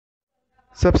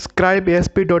Subscribe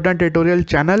AspDotNet tutorial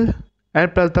channel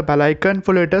and press the bell icon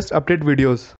for latest update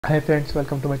videos. Hi friends,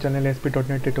 welcome to my channel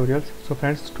AspDotNet tutorials. So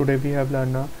friends, today we have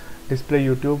learned a display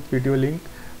YouTube video link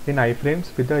in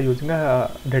iframes with using a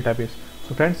database.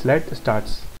 So friends, let's start.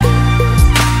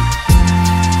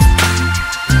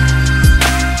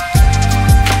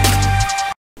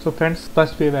 So friends,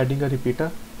 first we are adding a repeater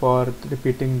for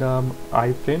repeating the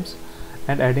iframes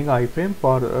and adding a iframe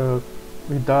for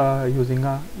using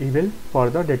a evil for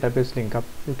the database link up.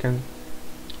 You can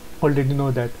already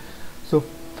know that. So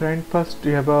friend, first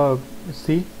we have a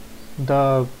see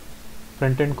the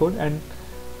front end code and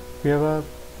we have a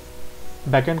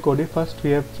backend code. First we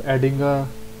have adding a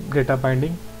data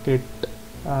binding,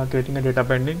 creating a data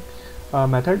binding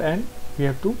method, and we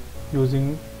have to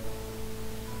using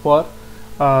for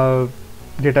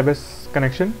database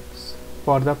connections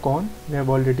for the con. We have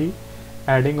already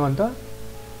adding on the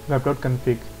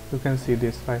web.config. You can see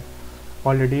this file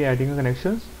already adding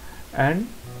connections, and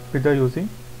with the using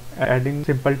adding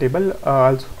simple table.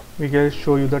 Also we can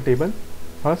show you the table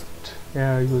first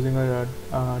using a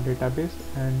database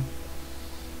and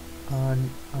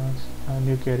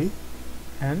new query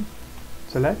and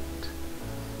select.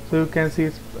 So you can see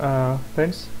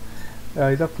friends,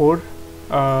 is a 4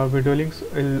 video links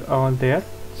on there.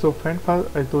 So friend,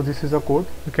 so this is a code.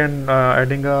 You can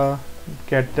adding a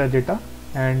get the data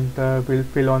and will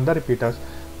fill on the repeaters.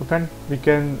 So friend, we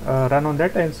can run on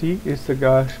that and see is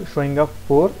showing up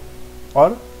 4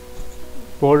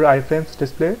 iframes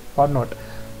display or not.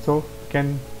 So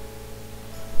can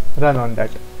run on that.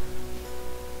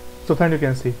 So friend, you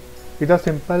can see it's a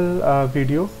simple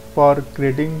video for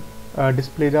creating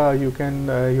display the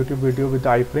YouTube video with the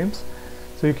iframes.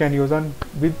 So you can use on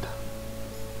with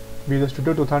Visual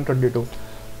Studio 2022.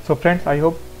 So friends, I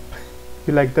hope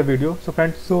you like the video.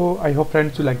 I hope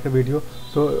friends you like the video.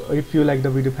 So if you like the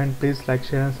video, friend, please like,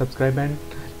 share and subscribe, and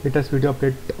latest video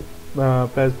update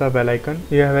press the bell icon.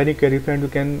 If you have any query, friend, you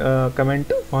can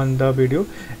comment on the video,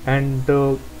 and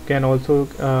can also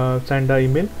send the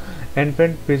email. And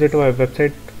friend, visit my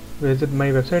website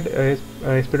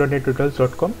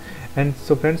asp.nettutorials.com. And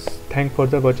so friends, thanks for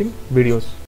the watching videos.